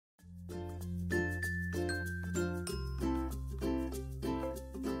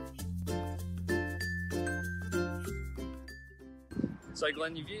So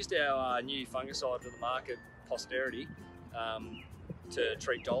Glenn, you've used our new fungicide for the market, Posterity, to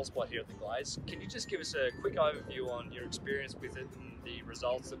treat dull spot here at the Glades. Can you just give us a quick overview on your experience with it and the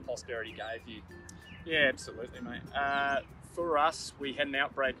results that Posterity gave you? Yeah, absolutely, mate. For us, we had an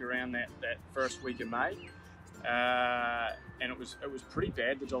outbreak around that first week of May, and it was pretty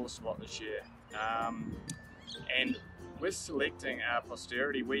bad, the dollar spot this year. And with selecting our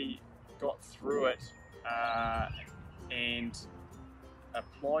Posterity, we got through it and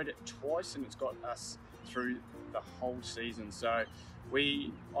applied it twice, and it's got us through the whole season. So I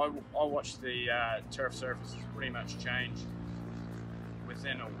watched the turf surfaces pretty much change.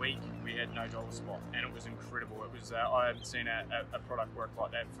 Within a week, we had no dollar spot, and it was incredible. It was I haven't seen a product work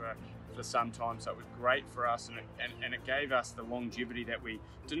like that for some time, so it was great for us, and it gave us the longevity that we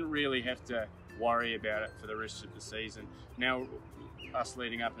didn't really have to worry about it for the rest of the season. Now, us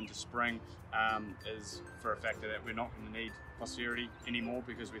leading up into spring is for a factor that we're not going to need Posterity anymore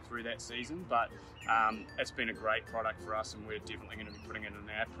because we're through that season, but it's been a great product for us, and we're definitely going to be putting it in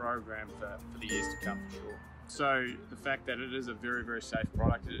our program for the years to come for sure. So the fact that it is a very, very safe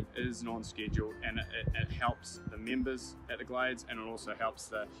product, it is non-scheduled, and it helps the members at the Glades, and it also helps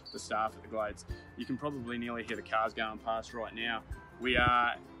the staff at the Glades. You can probably nearly hear the cars going past right now. We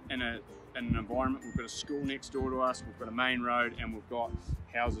are in an environment, we've got a school next door to us, we've got a main road, and we've got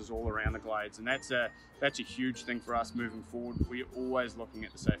houses all around the Glades, and that's a huge thing for us moving forward. We're always looking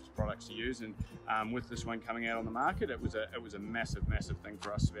at the safest products to use, and with this one coming out on the market, it was a massive thing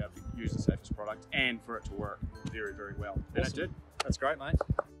for us to be able to use the safest product and for it to work very, very well. Awesome. And it did. That's great, mate.